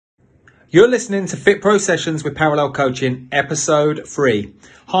You're listening to FitPro Sessions with Parallel Coaching, episode 3.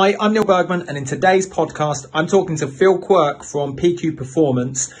 Hi, I'm Neil Bergman, and in today's podcast, I'm talking to Phil Quirk from PQ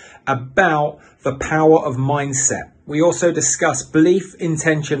Performance about the power of mindset. We also discuss belief,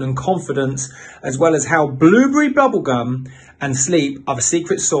 intention, and confidence, as well as how Blueberry Bubblegum and sleep are the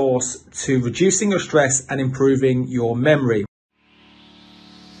secret sauce to reducing your stress and improving your memory.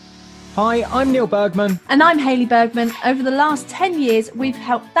 Hi, I'm Neil Bergman. And I'm Hayley Bergman. Over the last 10 years, we've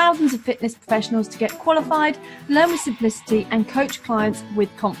helped thousands of fitness professionals to get qualified, learn with simplicity, and coach clients with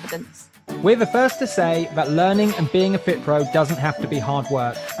confidence. We're the first to say that learning and being a fit pro doesn't have to be hard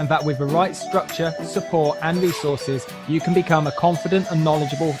work, and that with the right structure, support, and resources, you can become a confident and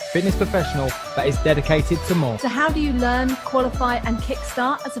knowledgeable fitness professional that is dedicated to more. So how do you learn, qualify, and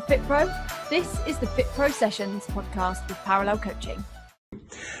kickstart as a fit pro? This is the FitPro Sessions podcast with Parallel Coaching.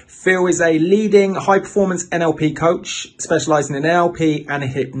 Phil is a leading high-performance NLP coach, specialising in NLP and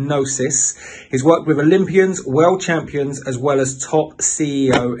hypnosis. He's worked with Olympians, world champions, as well as top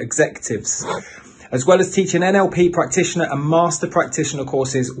CEO executives. As well as teaching NLP practitioner and master practitioner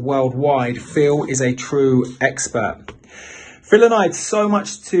courses worldwide, Phil is a true expert. Phil and I had so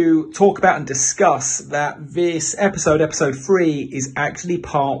much to talk about and discuss that this episode 3, is actually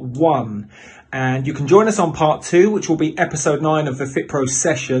part 1. And you can join us on part 2, which will be episode 9 of the FitPro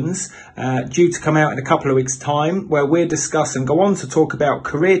Sessions, due to come out in a couple of weeks' time, where we'll discuss and go on to talk about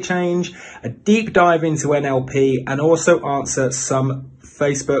career change, a deep dive into NLP, and also answer some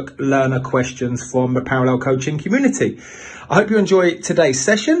Facebook learner questions from the Parallel Coaching community. I hope you enjoy today's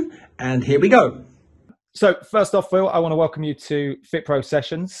session, and here we go. So first off, Phil, I want to welcome you to FitPro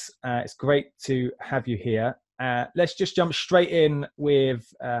Sessions. It's great to have you here. Let's just jump straight in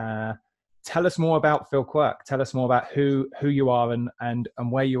with... Tell us more about Phil Quirk. Tell us more about who you are and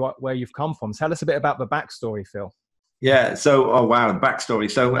where you are, where you've come from. Tell us a bit about the backstory, Phil. Yeah. So, the backstory.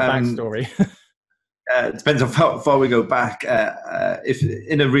 So, backstory. It depends on how far we go back. If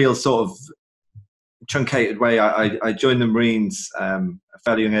in a real sort of truncated way, I joined the Marines at a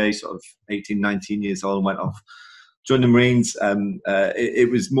fairly young age, sort of 18, 19 years old, and went off. Joined the Marines.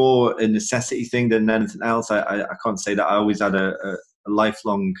 It was more a necessity thing than anything else. I can't say that I always had a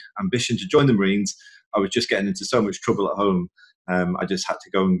lifelong ambition to join the Marines. I was just getting into so much trouble at home. I just had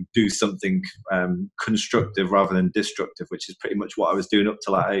to go and do something constructive rather than destructive, which is pretty much what I was doing up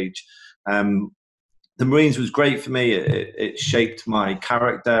to that age. The Marines was great for me. It shaped my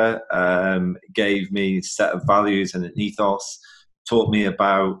character, gave me a set of values and an ethos, taught me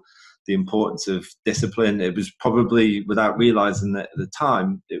about the importance of discipline. It was probably, without realizing that at the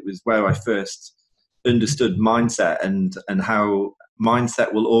time, it was where I first understood mindset and how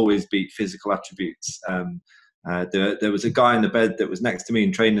mindset will always beat physical attributes. There was a guy in the bed that was next to me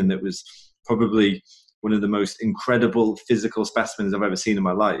in training that was probably one of the most incredible physical specimens I've ever seen in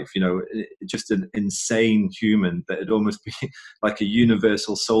my life. You know, just an insane human that would almost be like a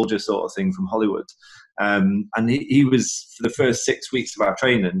universal soldier sort of thing from Hollywood. And he was, for the first 6 weeks of our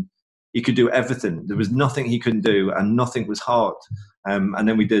training, he could do everything. There was nothing he couldn't do, and nothing was hard. And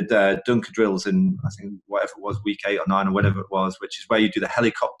then we did Dunker drills in, I think, whatever it was, week 8 or 9 or whatever it was, which is where you do the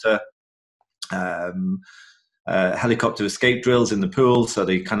helicopter escape drills in the pool. So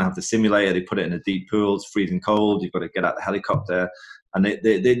they kind of have the simulator, they put it in a deep pool, it's freezing cold, you've got to get out the helicopter. And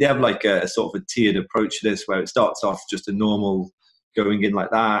they have like a sort of a tiered approach to this, where it starts off just a normal going in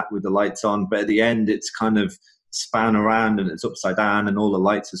like that with the lights on, but at the end it's kind of span around and it's upside down and all the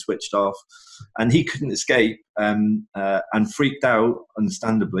lights are switched off, and he couldn't escape and freaked out,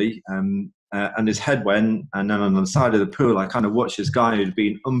 understandably, and his head went, and then on the side of the pool I kind of watched this guy who'd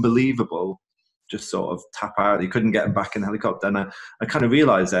been unbelievable just sort of tap out. He couldn't get him back in the helicopter, and I kind of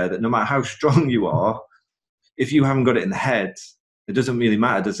realized there that no matter how strong you are, if you haven't got it in the head, it doesn't really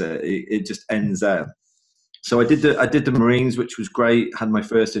matter, does it? It just ends there. So I did the Marines, which was great. Had my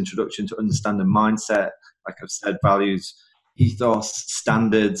first introduction to understanding mindset, like I've said, values, ethos,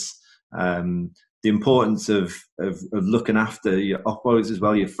 standards, the importance of looking after your oppos as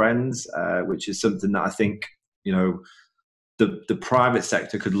well, your friends, which is something that I think, you know, the private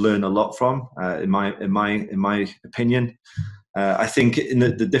sector could learn a lot from, in my opinion. I think in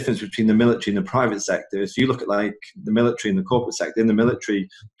the difference between the military and the private sector, if you look at like the military and the corporate sector, in the military,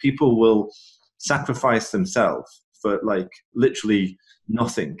 people will sacrifice themselves for like literally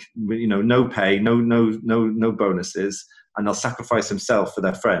nothing, you know, no pay, no bonuses, and they'll sacrifice themselves for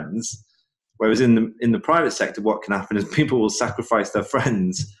their friends. Whereas in the private sector, what can happen is people will sacrifice their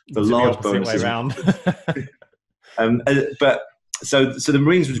friends for large bonuses. Way around. But so the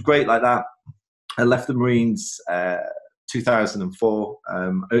Marines was great like that. I left the Marines 2004.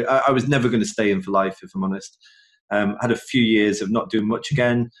 I was never going to stay in for life, if I'm honest. Had a few years of not doing much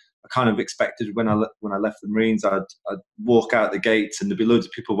again. I kind of expected when I left the Marines, I'd walk out the gates and there'd be loads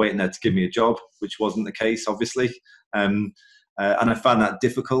of people waiting there to give me a job, which wasn't the case, obviously. And I found that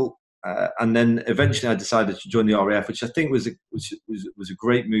difficult. And then eventually I decided to join the RAF, which I think was a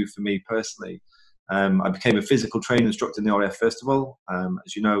great move for me personally. I became a physical training instructor in the RAF first of all,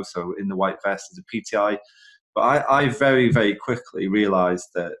 as you know, so in the white vest as a PTI. But I very, very quickly realised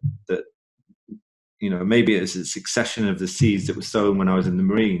that maybe it was a succession of the seeds that were sown when I was in the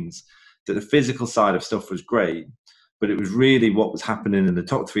Marines, that the physical side of stuff was great, but it was really what was happening in the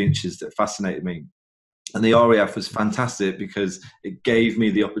top 3 inches that fascinated me. And the RAF was fantastic because it gave me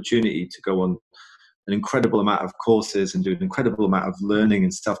the opportunity to go on an incredible amount of courses and do an incredible amount of learning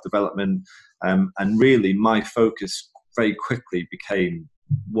and self-development. And really my focus very quickly became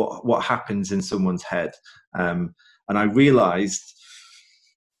what happens in someone's head. And I realized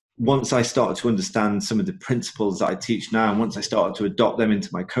once I started to understand some of the principles that I teach now, and once I started to adopt them into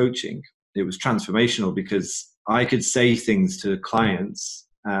my coaching, it was transformational because I could say things to clients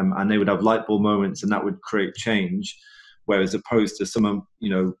and they would have light bulb moments and that would create change. Whereas opposed to some of,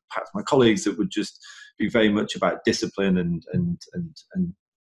 perhaps my colleagues that would just be very much about discipline and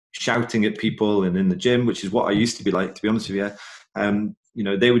shouting at people and in the gym, which is what I used to be like, to be honest with you.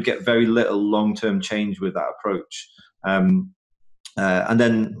 They would get very little long-term change with that approach. And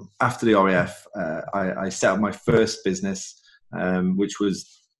then after the RAF, I set up my first business,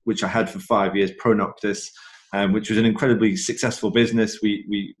 which I had for 5 years, Pronoctus, which was an incredibly successful business.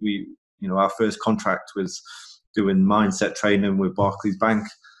 Our first contract was doing mindset training with Barclays Bank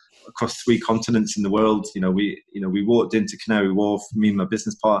across 3 continents in the world. We walked into Canary Wharf, me and my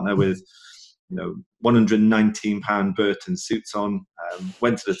business partner, with £119 Burton suits on,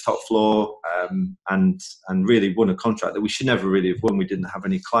 went to the top floor and really won a contract that we should never really have won. We didn't have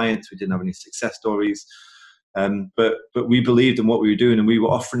any clients, we didn't have any success stories, but we believed in what we were doing and we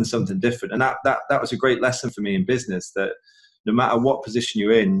were offering something different. And that was a great lesson for me in business, that no matter what position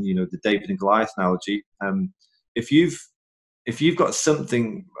you're in, the David and Goliath analogy, if you've got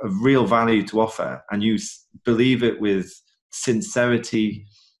something of real value to offer and you believe it with sincerity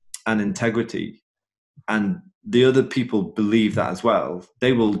and integrity, and the other people believe that as well,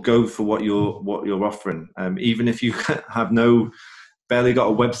 they will go for what you're offering. Even if you have barely got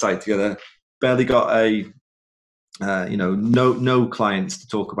a website together, barely got no clients to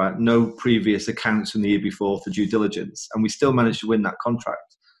talk about, no previous accounts from the year before for due diligence, and we still managed to win that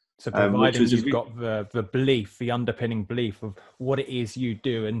contract. So providing you've got the belief, the underpinning belief of what it is you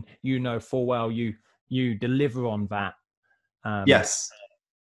do, and full well you deliver on that. Yes.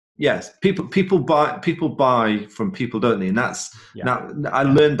 People buy from people, don't they? And that's now I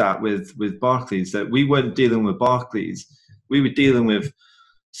learned that with Barclays, that we weren't dealing with Barclays. We were dealing with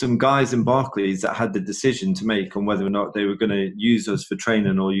some guys in Barclays that had the decision to make on whether or not they were going to use us for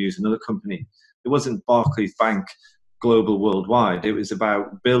training or use another company. It wasn't Barclays Bank global worldwide. It was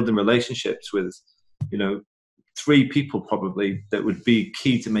about building relationships with 3 people probably that would be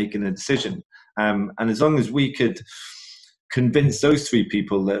key to making a decision, and as long as we could convince those 3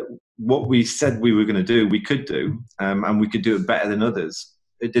 people that what we said we were going to do, we could do, and we could do it better than others,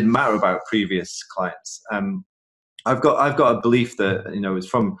 it didn't matter about previous clients. I've got a belief that it's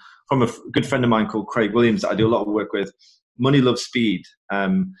from a good friend of mine called Craig Williams that I do a lot of work with. Money loves speed.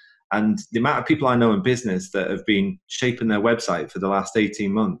 And the amount of people I know in business that have been shaping their website for the last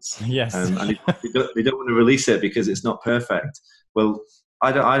 18 months, yes, and they don't want to release it because it's not perfect. Well,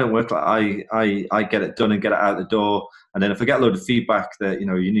 I don't work like I get it done and get it out the door. And then if I get a load of feedback that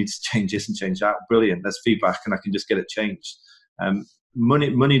you need to change this and change that, brilliant, that's feedback, and I can just get it changed.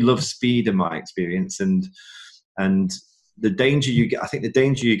 Money loves speed in my experience, and the danger you get, I think the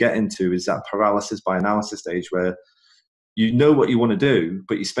danger you get into is that paralysis by analysis stage where you know what you want to do,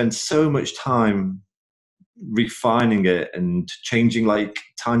 but you spend so much time refining it and changing like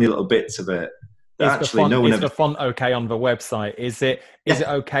tiny little bits of it. Is the font okay on the website? Is it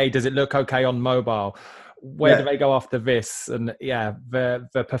okay? Does it look okay on mobile? Where do they go after this? And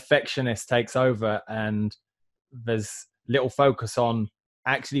the perfectionist takes over, and there's little focus on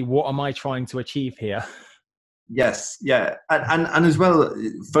actually what am I trying to achieve here? Yes, yeah, and as well,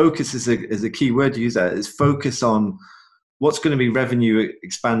 focus is a key word to use. There is focus on what's going to be revenue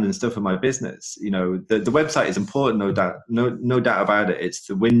expanding stuff in my business. The website is important, no doubt, no doubt about it. It's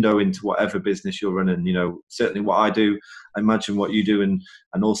the window into whatever business you're running. Certainly what I do, I imagine what you do, and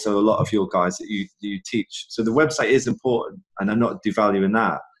also a lot of your guys that you teach. So the website is important, and I'm not devaluing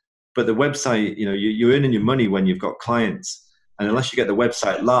that. But the website, you're earning your money when you've got clients, and unless you get the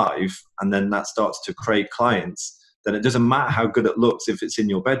website live, and then that starts to create clients, then it doesn't matter how good it looks if it's in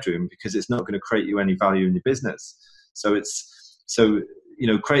your bedroom, because it's not going to create you any value in your business. So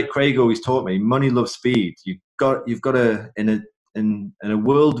Craig always taught me, money loves speed. You've got to, in a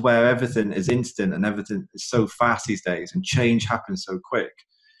world where everything is instant and everything is so fast these days and change happens so quick,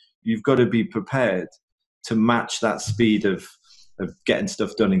 you've got to be prepared to match that speed of getting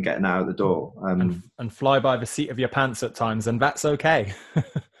stuff done and getting out of the door. And fly by the seat of your pants at times, and that's okay.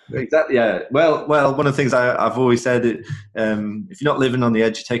 Exactly. Yeah. Well, one of the things I've always said, if you're not living on the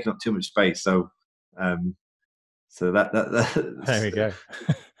edge, you're taking up too much space. So that there we go.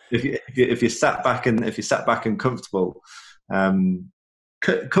 if you're sat back and comfortable,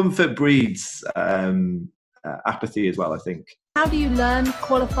 comfort breeds apathy as well, I think. How do you learn,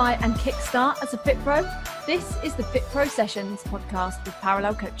 qualify and kickstart as a FitPro? This is the FitPro Sessions podcast with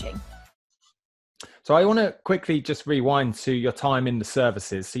Parallel Coaching. So I want to quickly just rewind to your time in the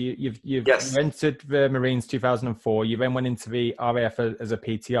services. So you've Yes. entered the Marines 2004. You then went into the RAF as a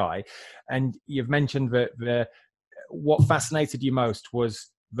PTI, and you've mentioned that what fascinated you most was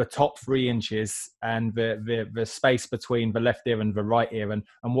the top 3 inches and the space between the left ear and the right ear, and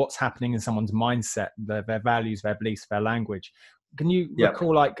what's happening in someone's mindset, their values, their beliefs, their language. Can you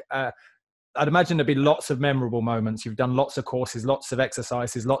recall, I'd imagine there'd be lots of memorable moments. You've done lots of courses, lots of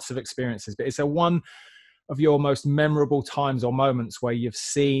exercises, lots of experiences, but is there one of your most memorable times or moments where you've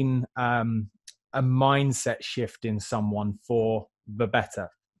seen a mindset shift in someone for the better,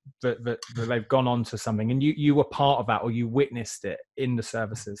 that they've gone on to something, and you were part of that, or you witnessed it in the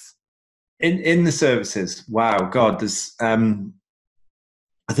services? In the services, wow, God, there's.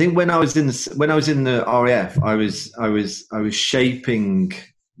 I think when I was in the RAF, I was shaping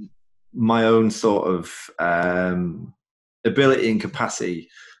my own sort of ability and capacity.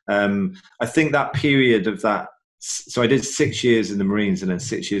 I think that period of that. So I did 6 years in the Marines and then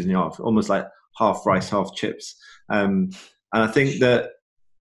 6 years in the RAF, almost like half rice, half chips. And I think that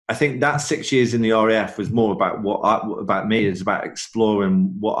 6 years in the RAF was more about about me. It's about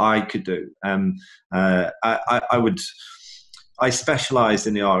exploring what I could do. I specialised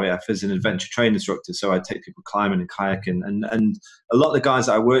in the RAF as an adventure training instructor, so I'd take people climbing and kayaking, and a lot of the guys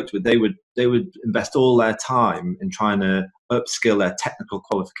that I worked with, they would invest all their time in trying to upskill their technical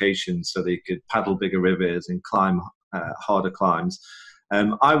qualifications so they could paddle bigger rivers and climb harder climbs.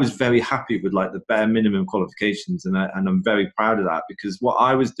 I was very happy with like the bare minimum qualifications, and I'm very proud of that, because what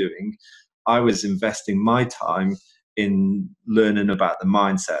I was doing, I was investing my time in learning about the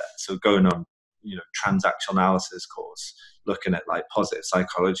mindset. So going on, transactional analysis course, looking at like positive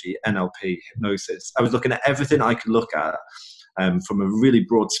psychology, NLP, hypnosis. I was looking at everything I could look at from a really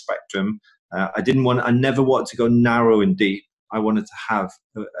broad spectrum. I never wanted to go narrow and deep. I wanted to have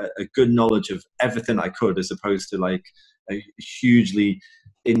a good knowledge of everything I could, as opposed to like a hugely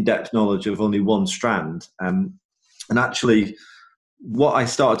in-depth knowledge of only one strand. And actually, what I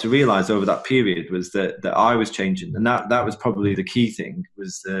started to realize over that period was that I was changing, and that was probably the key thing,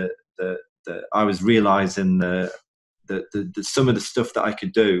 was that I was realizing the some of the stuff that I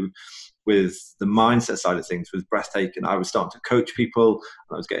could do with the mindset side of things was breathtaking. I was starting to coach people,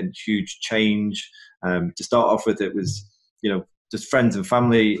 and I was getting huge change. To start off with, it was, just friends and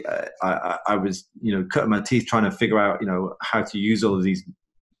family. I was, cutting my teeth trying to figure out, how to use all of these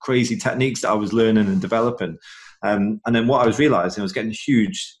crazy techniques that I was learning and developing. And then what I was realizing, I was getting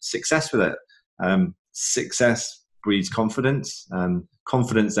huge success with it. Success breeds confidence.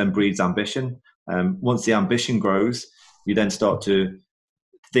 Confidence then breeds ambition. Once the ambition grows, you then start to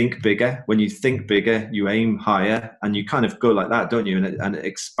think bigger. When you think bigger, you aim higher, and you kind of go like that, don't you? And it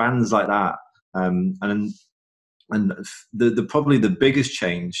expands like that. And the probably the biggest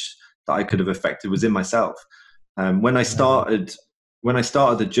change that I could have affected was in myself. When I started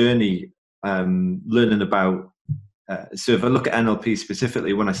the journey, learning about. So if I look at NLP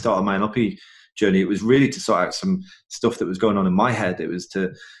specifically, when I started my NLP journey, it was really to sort out some stuff that was going on in my head. It was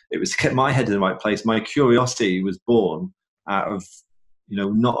to get my head in the right place. My curiosity was born out of,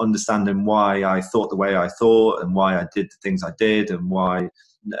 not understanding why I thought the way I thought, and why I did the things I did, and why,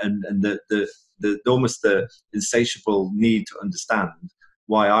 and the almost the insatiable need to understand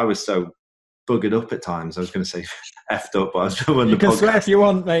why I was so buggered up at times. I was going to say effed up, but I was doing the podcast. You can swear if you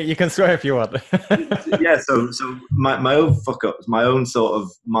want, mate. You can swear if you want. Yeah. So my own fuck ups, my own sort of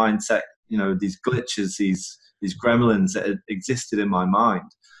mindset, these glitches, these gremlins that had existed in my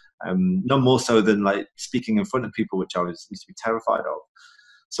mind. No more so than like speaking in front of people, which I used to be terrified of.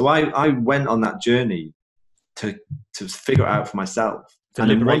 So I went on that journey to figure it out for myself. To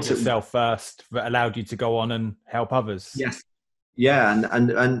liberate yourself first, that allowed you to go on and help others. Yes. Yeah.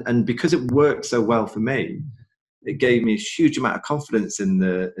 And because it worked so well for me, it gave me a huge amount of confidence in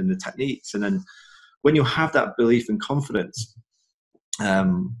the techniques. And then when you have that belief and confidence,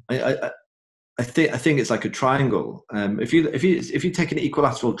 I I think it's like a triangle. If you take an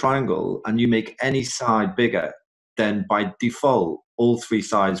equilateral triangle and you make any side bigger, then by default all three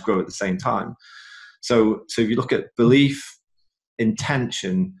sides grow at the same time. So if you look at belief,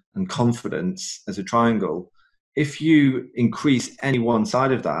 intention, and confidence as a triangle, if you increase any one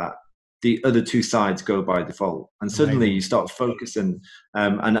side of that, the other two sides go by default, and suddenly you start focusing.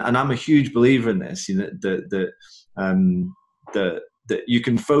 And I'm a huge believer in this. You know, that you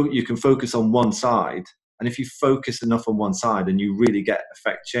can focus on one side, and if you focus enough on one side and you really get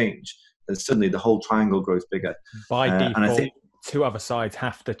effect change, then suddenly the whole triangle grows bigger. By default, and I think two other sides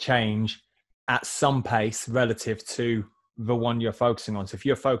have to change at some pace relative to the one you're focusing on. So if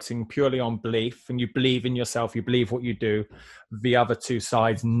you're focusing purely on belief and you believe in yourself, you believe what you do, the other two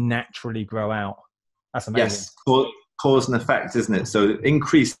sides naturally grow out. That's amazing. Yes, cause and effect, isn't it? So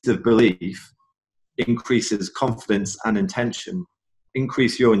increase of belief increases confidence and intention.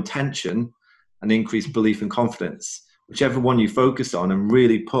 Increase your intention and increase belief and confidence. Whichever one you focus on and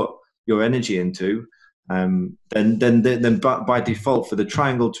really put your energy into, then by default, for the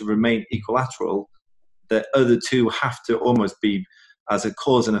triangle to remain equilateral, the other two have to almost be, as a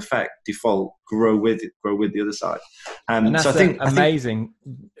cause and effect, default, grow with the other side. And that's so I think amazing.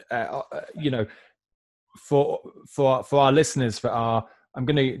 You know, for our listeners that are, I'm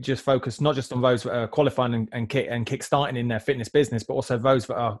going to just focus not just on those that are qualifying and kickstarting in their fitness business, but also those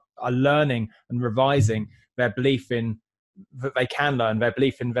that are learning and revising their belief in that they can learn, their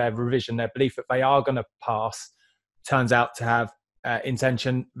belief in their revision, their belief that they are going to pass, turns out to have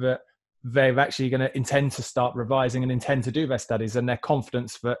intention that they're actually going to intend to start revising and intend to do their studies, and their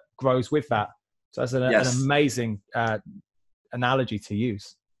confidence that grows with that. So that's an amazing analogy to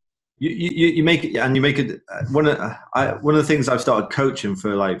use. You make it, and you make it. One of the things I've started coaching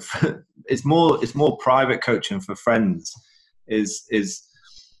for, like, it's more private coaching for friends. Is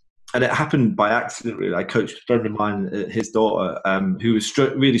and it happened by accident. Really, I coached a friend of mine, his daughter, who was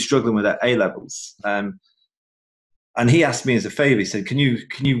really struggling with her A levels. And he asked me as a favor. He said, "Can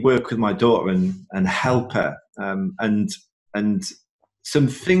you work with my daughter and help her?" And some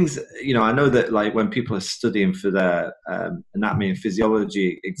things, you know, I know that, like, when people are studying for their anatomy and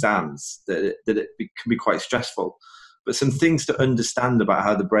physiology exams, that it can be quite stressful. But some things to understand about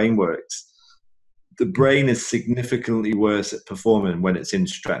how the brain works. The brain is significantly worse at performing when it's in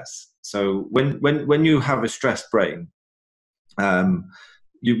stress. So when you have a stressed brain,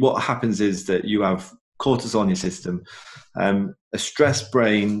 what happens is that you have cortisol in your system. A stressed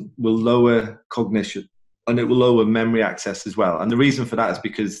brain will lower cognition, and it will lower memory access as well. And the reason for that is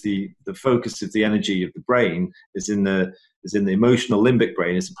because the focus of the energy of the brain is in the emotional limbic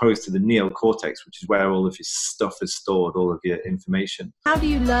brain, as opposed to the neocortex, which is where all of your stuff is stored, all of your information. How do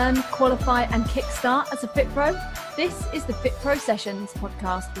you learn, qualify, and kickstart as a FitPro? This is the FitPro Sessions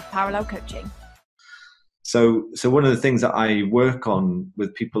podcast with Parallel Coaching. So one of the things that I work on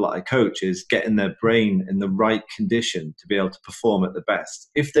with people that I coach is getting their brain in the right condition to be able to perform at the best.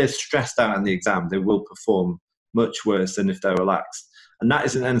 If they're stressed out in the exam, they will perform much worse than if they're relaxed. And that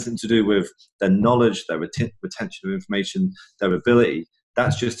isn't anything to do with their knowledge, their retention of information, their ability.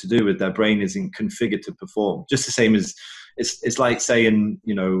 That's just to do with their brain isn't configured to perform. Just the same as it's like saying,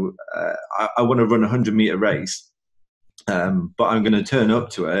 you know, I want to run a 100-meter race. But I'm going to turn up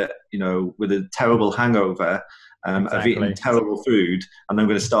to it, you know, with a terrible hangover. I've eaten terrible food, and I'm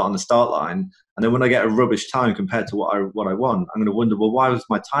going to start on the start line. And then when I get a rubbish time compared to what I want, I'm going to wonder, well, why was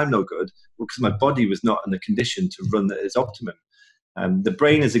my time no good? Well, because my body was not in the condition to run at its optimum. The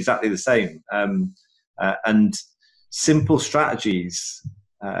brain is exactly the same. And simple strategies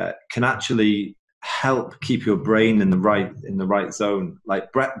can actually help keep your brain in the right zone.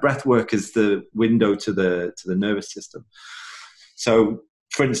 Like breath work is the window to the nervous system. So,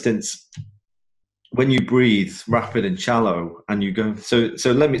 for instance, when you breathe rapid and shallow, and you go, so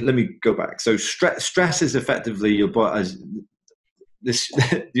let me go back. So stress is effectively your body.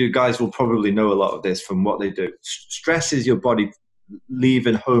 You guys will probably know a lot of this from what they do. Stress is your body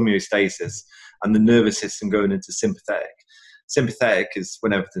leaving homeostasis and the nervous system going into sympathetic. Sympathetic is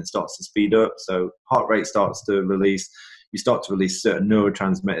when everything starts to speed up. So heart rate starts to release. You start to release certain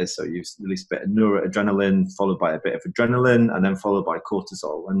neurotransmitters. So you release a bit of noradrenaline, followed by a bit of adrenaline, and then followed by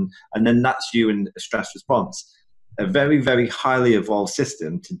cortisol. And then that's you in a stress response. A very, very highly evolved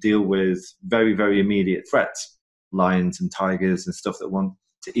system to deal with very, very immediate threats, lions and tigers and stuff that want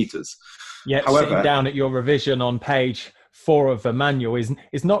to eat us. Yeah, sitting down at your revision on page 4 of the manual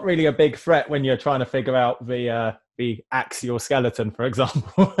is not really a big threat when you're trying to figure out the axial skeleton, for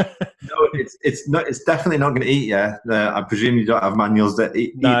example. No, it's definitely not going to eat you. I presume you don't have manuals that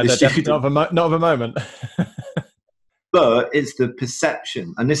eat. No, not at the moment. But it's the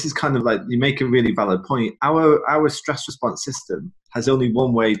perception, and this is kind of like, you make a really valid point. Our stress response system has only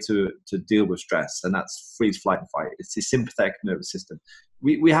one way to deal with stress, and that's freeze, flight, and fight. It's the sympathetic nervous system.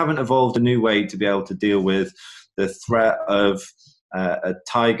 We haven't evolved a new way to be able to deal with the threat of a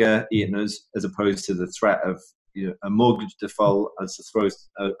tiger eating us, as opposed to the threat of a mortgage default, as opposed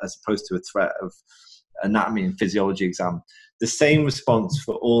to a threat of anatomy and physiology exam. The same response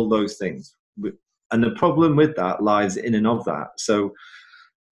for all those things. And the problem with that lies in and of that. So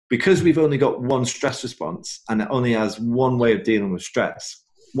because we've only got one stress response and it only has one way of dealing with stress,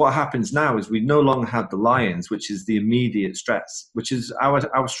 what happens now is we no longer have the lions, which is the immediate stress, which is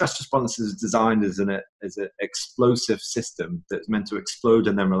our stress response is designed as an explosive system that's meant to explode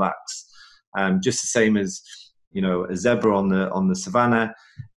and then relax. Just the same as, a zebra on the savannah.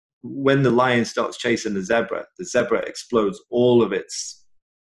 When the lion starts chasing the zebra explodes all of its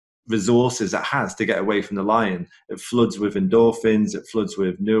resources it has to get away from the lion. It floods with endorphins, it floods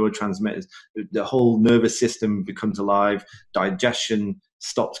with neurotransmitters, the whole nervous system becomes alive, digestion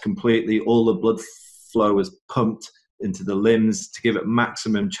stops completely, all the blood flow is pumped into the limbs to give it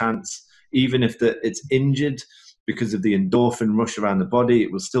maximum chance. Even if it's injured, because of the endorphin rush around the body,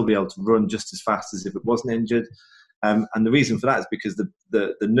 it will still be able to run just as fast as if it wasn't injured. And the reason for that is because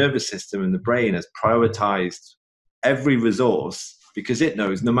the nervous system and the brain has prioritized every resource, because it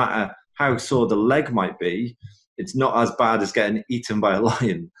knows no matter how sore the leg might be, it's not as bad as getting eaten by a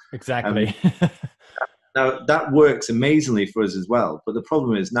lion. Exactly. Now, that works amazingly for us as well. But the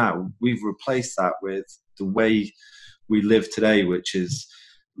problem is now we've replaced that with the way we live today, which is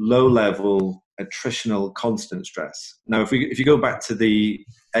low-level, attritional, constant stress. Now, if you go back to the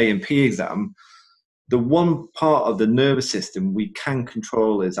A&P exam, the one part of the nervous system we can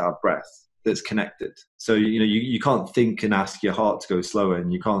control is our breath. That's connected. So you can't think and ask your heart to go slower,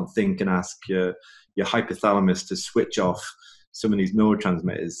 and you can't think and ask your hypothalamus to switch off some of these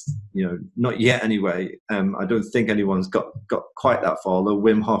neurotransmitters. Not yet anyway. I don't think anyone's got quite that far. Although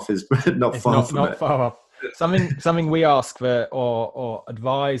Wim Hof is not far from it. Far off. Something we ask for or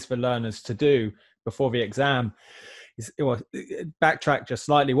advise for learners to do before the exam is, backtrack just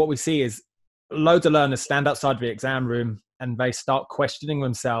slightly. What we see is loads of learners stand outside the exam room and they start questioning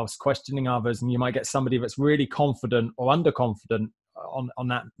themselves, questioning others, and you might get somebody that's really confident or underconfident on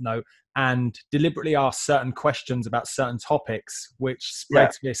that note, and deliberately ask certain questions about certain topics, which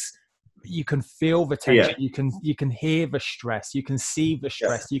spreads this. You can feel the tension, you can hear the stress, you can see the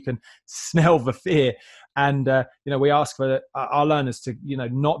stress, you can smell the fear, and we ask for our learners to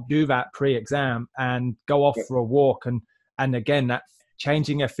not do that pre-exam and go off for a walk, and again that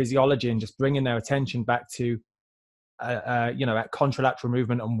changing their physiology and just bringing their attention back to at contralateral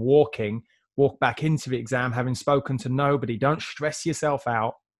movement and walk back into the exam, having spoken to nobody. Don't stress yourself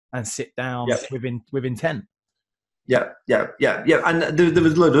out and sit down with intent. Yeah. And there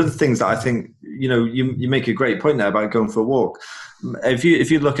was a load of other things that I think, you make a great point there about going for a walk. If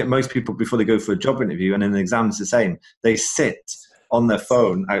you look at most people before they go for a job interview, and in an exam it's the same, they sit on their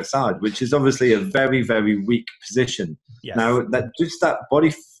phone outside, which is obviously a very, very weak position. Yes. Now, that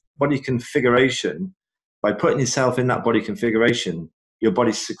body configuration, by putting yourself in that body configuration, your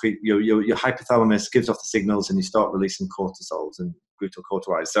body secrete, your hypothalamus gives off the signals, and you start releasing cortisols and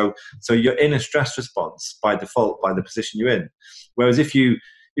glucocorticoids. So you're in a stress response by default by the position you're in. Whereas if you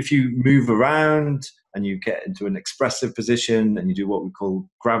move around and you get into an expressive position and you do what we call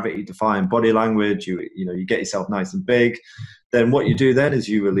gravity-defying body language, you get yourself nice and big, then what you do then is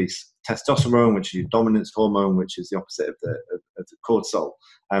you release testosterone, which is your dominance hormone, which is the opposite of the cortisol.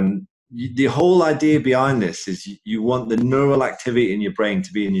 The whole idea behind this is you want the neural activity in your brain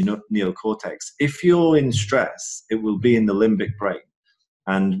to be in your neocortex. If you're in stress, it will be in the limbic brain.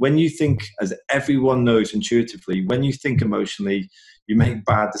 And when you think, as everyone knows intuitively, when you think emotionally, you make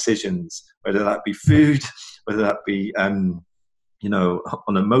bad decisions, whether that be food, whether that be, on a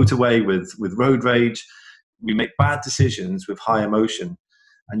motorway with road rage. We make bad decisions with high emotion.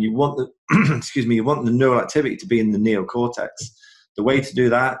 And you want you want the neural activity to be in the neocortex. The way to do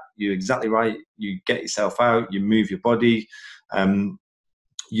that, you're exactly right. You get yourself out, you move your body,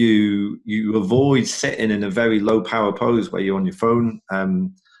 you avoid sitting in a very low power pose where you're on your phone,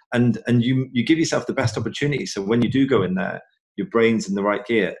 and you give yourself the best opportunity. So when you do go in there, your brain's in the right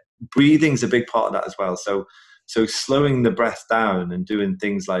gear. Breathing's a big part of that as well. So slowing the breath down and doing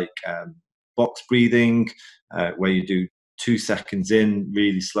things like box breathing, where you do 2 seconds in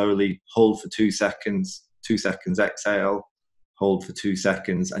really slowly, hold for 2 seconds, 2 seconds exhale, hold for 2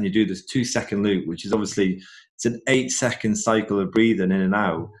 seconds, and you do this 2 second loop, which is obviously, it's an 8-second cycle of breathing in and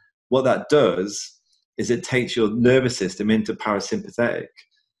out. What that does is it takes your nervous system into parasympathetic.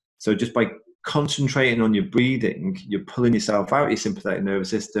 So just by concentrating on your breathing, you're pulling yourself out of your sympathetic nervous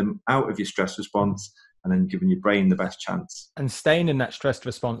system, out of your stress response, and then giving your brain the best chance. And staying in that stress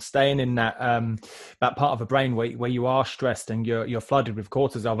response, staying in that that part of the brain where you are stressed and you're flooded with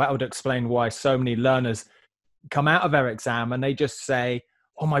cortisol, that would explain why so many learners come out of their exam and they just say,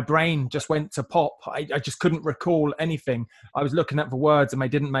 oh, my brain just went to pop. I just couldn't recall anything. I was looking at the words and they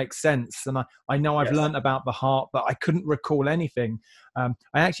didn't make sense. And I know I've learned about the heart, but I couldn't recall anything. I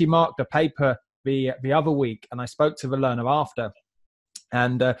actually marked a paper the other week and I spoke to the learner after.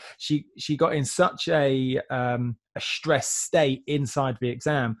 And she got in such a stressed state inside the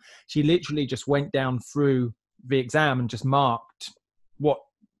exam. She literally just went down through the exam and just marked what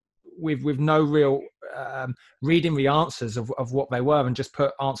with no real reading the answers of what they were and just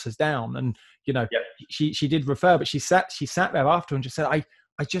put answers down. And she did refer, but she sat there after and just said, I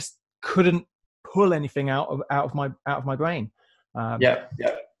just couldn't pull anything out of my brain.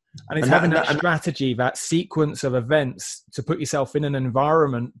 And it's having that strategy, that sequence of events to put yourself in an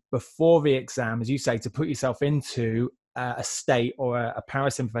environment before the exam, as you say, to put yourself into a state or a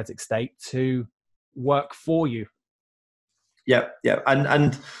parasympathetic state to work for you. Yeah.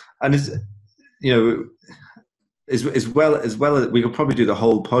 And as as well as we could probably do the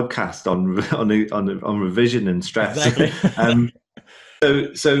whole podcast on revision and stress. Exactly.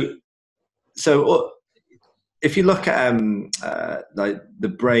 So if you look at like the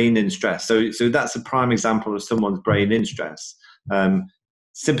brain in stress, so that's a prime example of someone's brain in stress.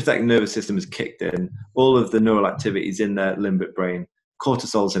 Sympathetic nervous system is kicked in, all of the neural activities in their limbic brain,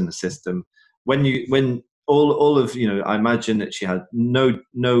 cortisol's in the system. When all of I imagine that she had no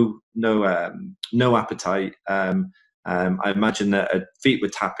appetite. I imagine that her feet were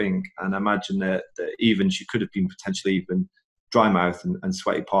tapping, and I imagine that even she could have been potentially even dry mouth and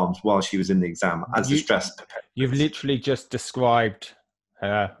sweaty palms while she was in the exam as the stress. You've literally just described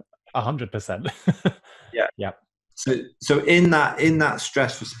 100%. Yeah. So in that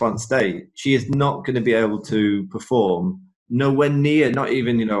stress response state, she is not going to be able to perform nowhere near, not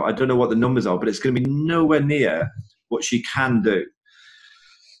even, I don't know what the numbers are, but it's going to be nowhere near what she can do.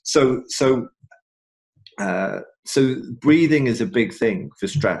 So breathing is a big thing for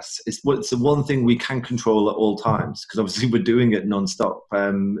stress. It's the one thing we can control at all times, because obviously we're doing it nonstop.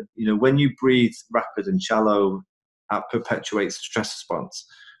 When you breathe rapid and shallow, that perpetuates the stress response.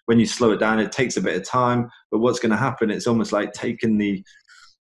 When you slow it down, it takes a bit of time, but what's going to happen, it's almost like taking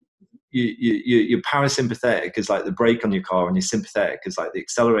your parasympathetic is like the brake on your car, and your sympathetic is like the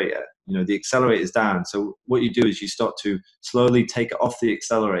accelerator. The accelerator is down. So what you do is you start to slowly take it off the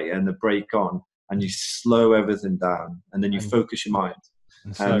accelerator and the brake on, and you slow everything down, and then you focus your mind.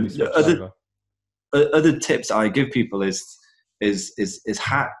 Other tips I give people is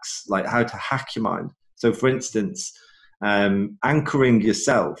hacks, like how to hack your mind. So for instance, anchoring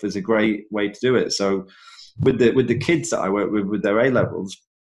yourself is a great way to do it. So with the kids that I work with their A-levels,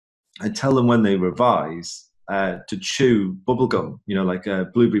 I tell them when they revise to chew bubblegum, like a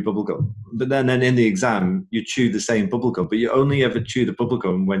Blueberry Bubblegum. But then in the exam, you chew the same bubblegum, but you only ever chew the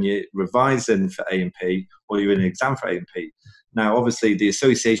bubblegum when you're revising for A&P or you're in an exam for A&P. Now, obviously, the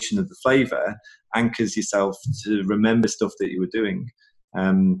association of the flavour anchors yourself to remember stuff that you were doing.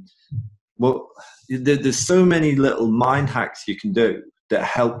 There's so many little mind hacks you can do that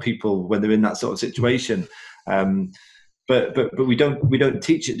help people when they're in that sort of situation. But we don't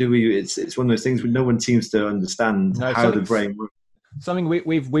teach it, do we? It's one of those things where no one seems to understand how the brain works. Something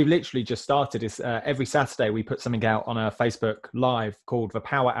we've literally just started is every Saturday we put something out on our Facebook Live called the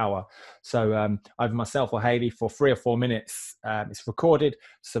Power Hour. So either myself or Hayley for 3 or 4 minutes. It's recorded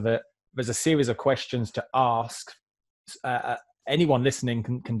so that there's a series of questions to ask. Anyone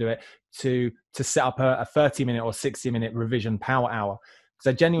listening can do it to set up a 30-minute or 60-minute revision Power Hour.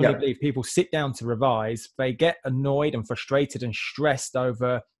 Because I genuinely believe people sit down to revise, they get annoyed and frustrated and stressed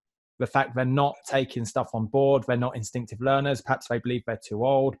over the fact they're not taking stuff on board, they're not instinctive learners, perhaps they believe they're too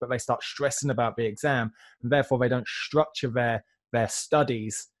old, but they start stressing about the exam, and therefore they don't structure their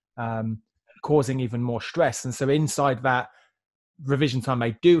studies, causing even more stress. And so inside that revision time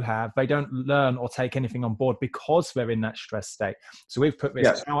they do have, they don't learn or take anything on board because they're in that stress state. So we've put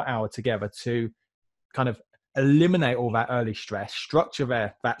this Power Hour together to kind of eliminate all that early stress, structure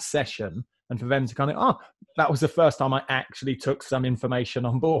that session, and for them to kind of, that was the first time I actually took some information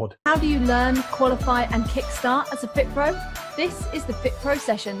on board. How do you learn, qualify, and kickstart as a FitPro? This is the FitPro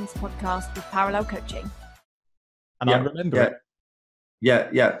Sessions podcast with Parallel Coaching. And I remember it.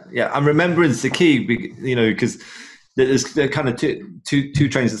 Yeah. And remembrance is the key, because there's kind of two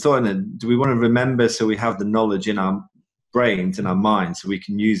trains of thought in it. Do we want to remember so we have the knowledge in our brains, in our minds, so we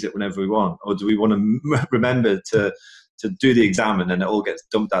can use it whenever we want? Or do we want to remember to do the exam and then it all gets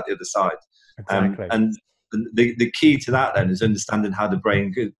dumped out the other side? Exactly. And the key to that then is understanding how the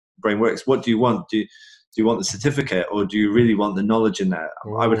brain works. What do you want? Do you want the certificate, or do you really want the knowledge in there?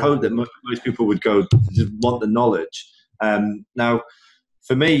 I would hope that most people would go just want the knowledge. Now,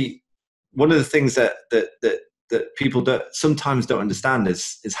 for me, one of the things that people sometimes don't understand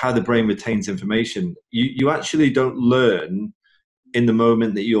is how the brain retains information. You actually don't learn in the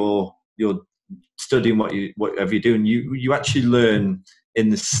moment that you're studying whatever you're doing. You actually learn in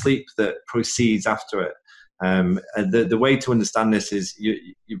the sleep that proceeds after it. And the way to understand this is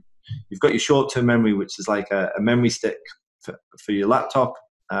you've got your short-term memory, which is like a memory stick for your laptop,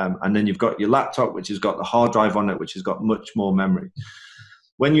 and then you've got your laptop, which has got the hard drive on it, which has got much more memory.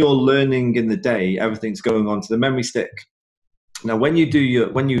 When you're learning in the day, everything's going onto the memory stick. Now, when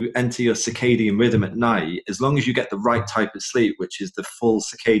you enter your circadian rhythm at night, as long as you get the right type of sleep, which is the full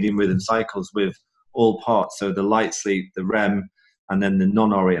circadian rhythm cycles with all parts, so the light sleep, the REM, and then the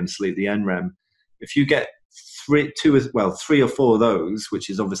non-REM sleep, the NREM, if you get 3 or 4 of those, which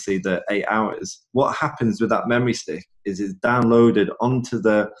is obviously the 8 hours, what happens with that memory stick is it's downloaded onto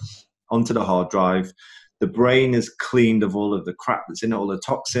the hard drive. The brain is cleaned of all of the crap that's in it, all the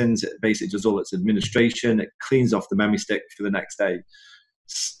toxins. It basically does all its administration. It cleans off the memory stick for the next day.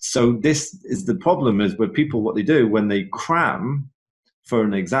 So this is the problem, is with people, what they do when they cram for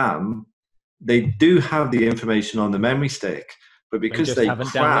an exam, they do have the information on the memory stick, but because they haven't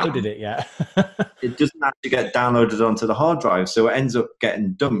downloaded it yet, it doesn't actually get downloaded onto the hard drive. So it ends up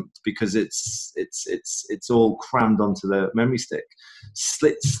getting dumped because it's all crammed onto the memory stick.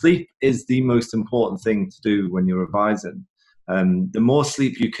 Sleep is the most important thing to do when you're revising. The more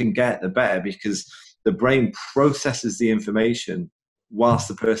sleep you can get, the better, because the brain processes the information whilst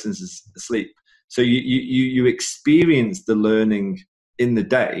the person's asleep. So you experience the learning in the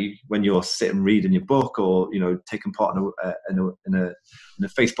day when you're sitting reading your book, or taking part in a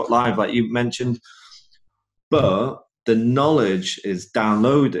Facebook Live like you mentioned. But the knowledge is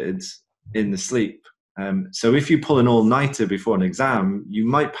downloaded in the sleep. So if you pull an all-nighter before an exam, you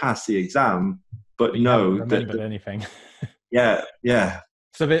might pass the exam, but know that anything. Yeah.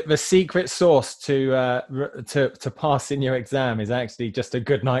 So the secret sauce to passing your exam is actually just a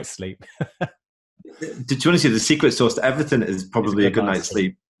good night's sleep. To be honest, the secret sauce to everything is probably a good night's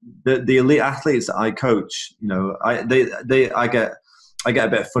sleep. The elite athletes that I coach, I get a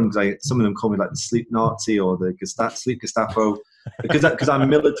bit of fun because some of them call me like the sleep Nazi or the sleep Gestapo, because I'm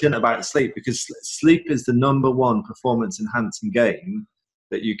militant about sleep, because sleep is the #1 performance enhancing game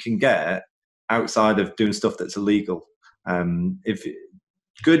that you can get outside of doing stuff that's illegal. If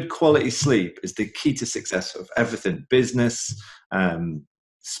good quality sleep is the key to success of everything, business,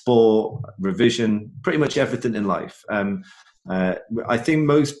 sport, revision, pretty much everything in life. I think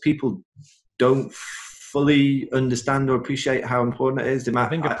most people don't fully understand or appreciate how important it is. I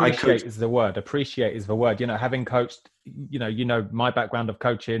think appreciate is the word. Appreciate is the word. Having coached, my background of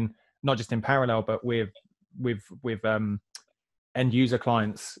coaching, not just in parallel, but with end user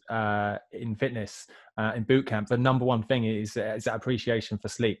clients in fitness, in boot camp. The #1 thing is that appreciation for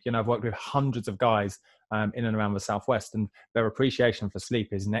sleep. I've worked with hundreds of guys in and around the Southwest, and their appreciation for sleep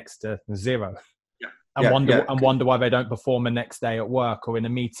is next to zero. And wonder why they don't perform the next day at work or in a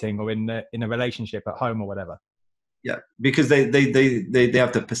meeting or in a relationship at home or whatever. Yeah, because they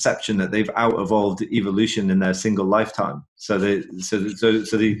have the perception that they've out-evolved evolution in their single lifetime. I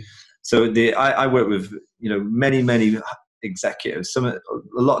work with many executives. A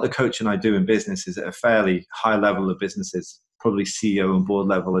lot of the coaching I do in business is at a fairly high level of businesses, probably CEO and board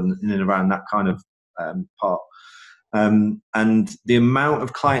level, and in and around that kind of part. And the amount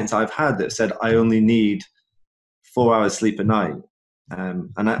of clients I've had that said, I only need 4 hours sleep a night.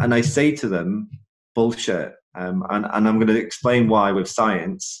 And I say to them, bullshit. And I'm going to explain why with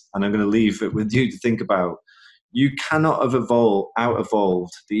science, and I'm going to leave it with you to think about. You cannot have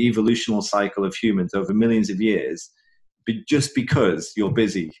out-evolved the evolutional cycle of humans over millions of years just because you're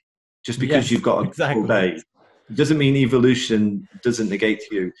busy, just because you've got a full day. It doesn't mean evolution doesn't negate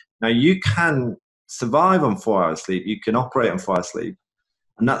you. Now, you can survive on 4 hours sleep, you can operate on 4 hours sleep,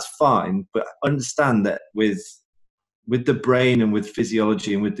 and that's fine, but understand that with the brain and with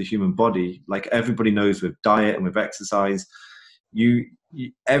physiology and with the human body, like everybody knows with diet and with exercise,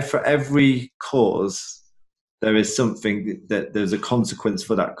 for every cause there is something that there's a consequence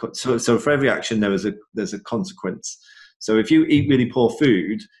for that. So for every action there's a consequence. So if you eat really poor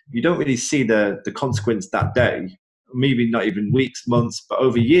food, you don't really see the consequence that day, maybe not even weeks, months, but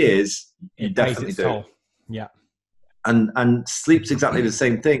over years, you definitely do. Yeah. And sleep's exactly the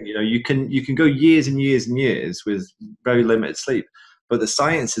same thing. You can go years and years and years with very limited sleep, but the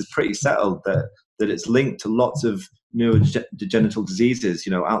science is pretty settled that it's linked to lots of neurodegenerative diseases,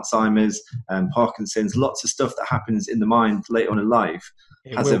 Alzheimer's and Parkinson's, lots of stuff that happens in the mind later on in life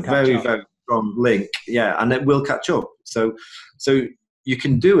has a very, very strong link. Yeah. And it will catch up. So you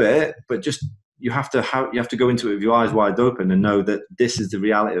can do it, but just, you have to go into it with your eyes wide open and know that this is the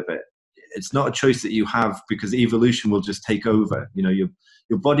reality of it. It's not a choice that you have, because evolution will just take over.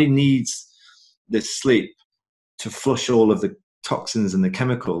 Your body needs this sleep to flush all of the toxins and the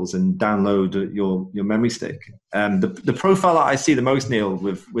chemicals and download your memory stick. The profile that I see the most, Neil,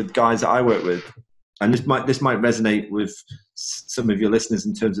 with guys that I work with, and this might resonate with some of your listeners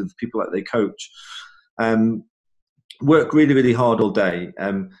in terms of the people that they coach, work really, really hard all day.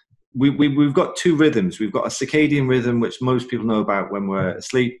 We've got two rhythms. We've got a circadian rhythm, which most people know about when we're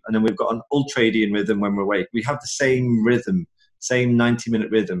asleep, and then we've got an ultradian rhythm when we're awake. We have the same rhythm, same 90-minute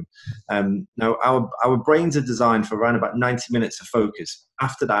rhythm. Now, our brains are designed for around about 90 minutes of focus.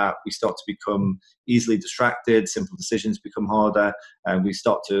 After that, we start to become easily distracted, simple decisions become harder, and we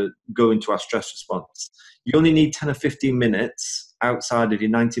start to go into our stress response. You only need 10 or 15 minutes outside of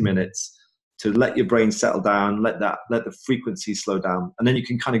your 90 minutes to let your brain settle down, let the frequency slow down, and then you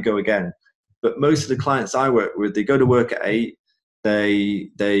can kind of go again. But most of the clients I work with, they go to work at 8,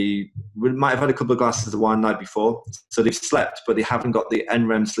 they might have had a couple of glasses of wine the night before, so they've slept, but they haven't got the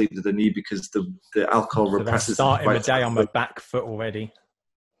NREM sleep that they need because the alcohol represses. Starting the day on the back foot already.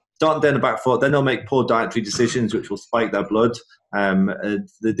 Starting down the back foot, then they'll make poor dietary decisions, which will spike their blood.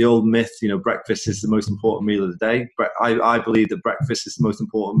 The old myth, breakfast is the most important meal of the day. I believe that breakfast is the most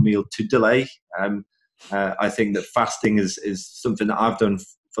important meal to delay. I think that fasting is something that I've done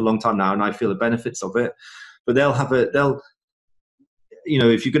for a long time now, and I feel the benefits of it. But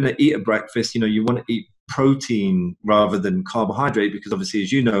if you're going to eat a breakfast, you want to eat protein rather than carbohydrate, because obviously,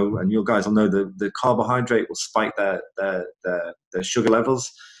 as you know, and your guys will know, the carbohydrate will spike their sugar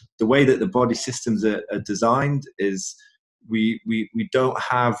levels. The way that the body systems are designed is we don't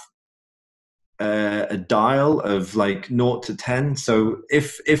have a dial of like 0 to 10. So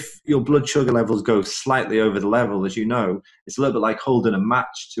if your blood sugar levels go slightly over the level, as you know, it's a little bit like holding a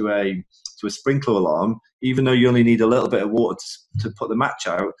match to a sprinkler alarm. Even though you only need a little bit of water to put the match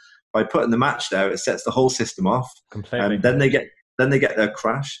out, by putting the match there, it sets the whole system off. Completely. Then they get their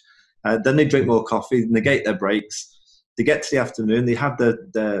crash. Then they drink more coffee, negate their breaks. They get to the afternoon, they have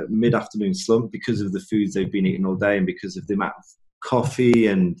the mid-afternoon slump because of the foods they've been eating all day and because of the amount of coffee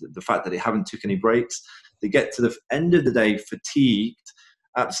and the fact that they haven't took any breaks. They get to the end of the day fatigued,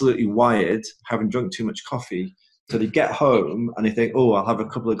 absolutely wired, having drunk too much coffee. So they get home and they think, oh, I'll have a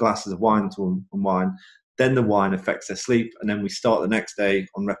couple of glasses of wine to unwind. Then the wine affects their sleep, and then we start the next day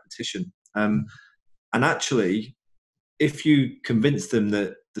on repetition. And actually, if you convince them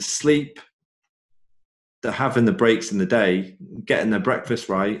that the sleep, they're having the breaks in the day, getting their breakfast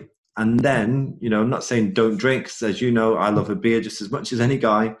right, and then, I'm not saying don't drink, because as you know, I love a beer just as much as any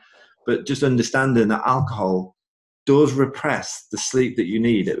guy, but just understanding that alcohol does repress the sleep that you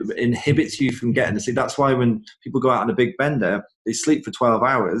need. It inhibits you from getting the sleep. That's why when people go out on a big bender, they sleep for 12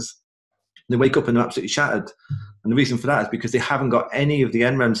 hours, they wake up and they're absolutely shattered. And the reason for that is because they haven't got any of the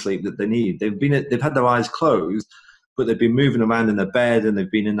NREM sleep that they need. They've had their eyes closed, but they've been moving around in their bed and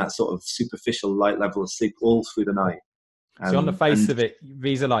they've been in that sort of superficial light level of sleep all through the night. So on the face of it,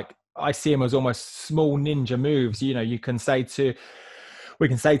 these are like, I see them as almost small ninja moves. We can say to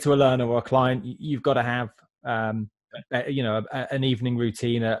a learner or a client, you've got to have, an evening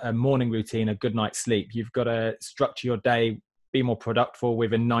routine, a morning routine, a good night's sleep. You've got to structure your day, be more productive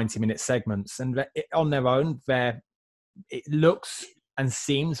within 90-minute segments. And on their own, it looks and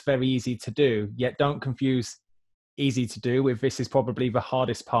seems very easy to do, yet don't confuse easy to do with this is probably the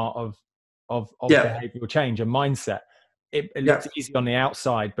hardest part of behavioral change and mindset. It looks easy on the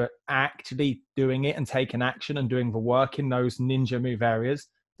outside, but actually doing it and taking action and doing the work in those ninja move areas,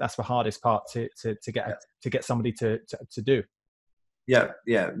 that's the hardest part to get somebody to do. Yeah.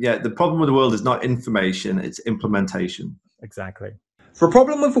 The problem with the world is not information, it's implementation. Exactly. For a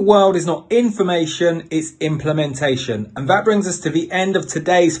problem with the world is not information, it's implementation. And that brings us to the end of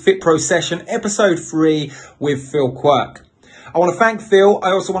today's FitPro session, episode 3 with Phil Quirk. I want to thank Phil.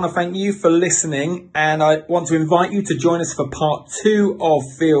 I also want to thank you for listening. And I want to invite you to join us for part 2 of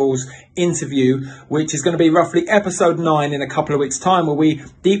Phil's interview, which is going to be roughly episode 9 in a couple of weeks' time, where we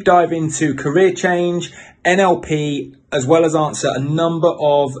deep dive into career change, NLP, as well as answer a number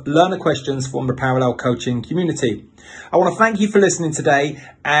of learner questions from the parallel coaching community. I want to thank you for listening today,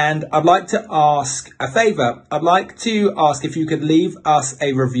 and I'd like to ask a favor. I'd like to ask if you could leave us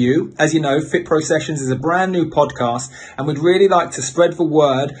a review. As you know, FitPro Sessions is a brand new podcast, and we'd really like to spread the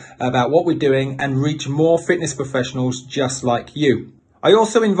word about what we're doing and reach more fitness professionals just like you. I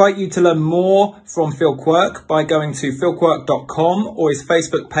also invite you to learn more from Phil Quirk by going to philquirk.com or his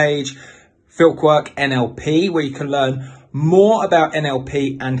Facebook page, Phil Quirk NLP, where you can learn more about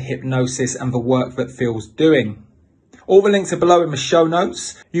NLP and hypnosis and the work that Phil's doing. All the links are below in the show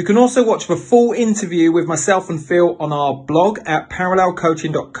notes. You can also watch the full interview with myself and Phil on our blog at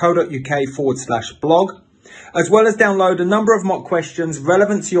parallelcoaching.co.uk/blog, as well as download a number of mock questions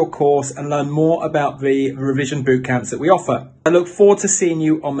relevant to your course and learn more about the revision boot camps that we offer. I look forward to seeing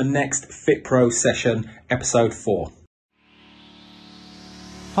you on the next FitPro session, episode 4.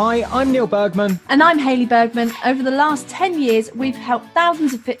 Hi, I'm Neil Bergman. And I'm Hayley Bergman. Over the last 10 years, we've helped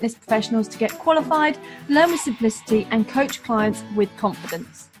thousands of fitness professionals to get qualified, learn with simplicity, and coach clients with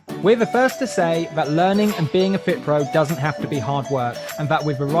confidence. We're the first to say that learning and being a FitPro doesn't have to be hard work, and that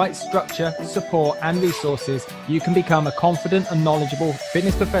with the right structure, support, and resources, you can become a confident and knowledgeable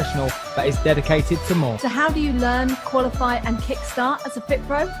fitness professional that is dedicated to more. So how do you learn, qualify, and kickstart as a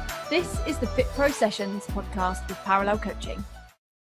FitPro? This is the FitPro Sessions podcast with Parallel Coaching.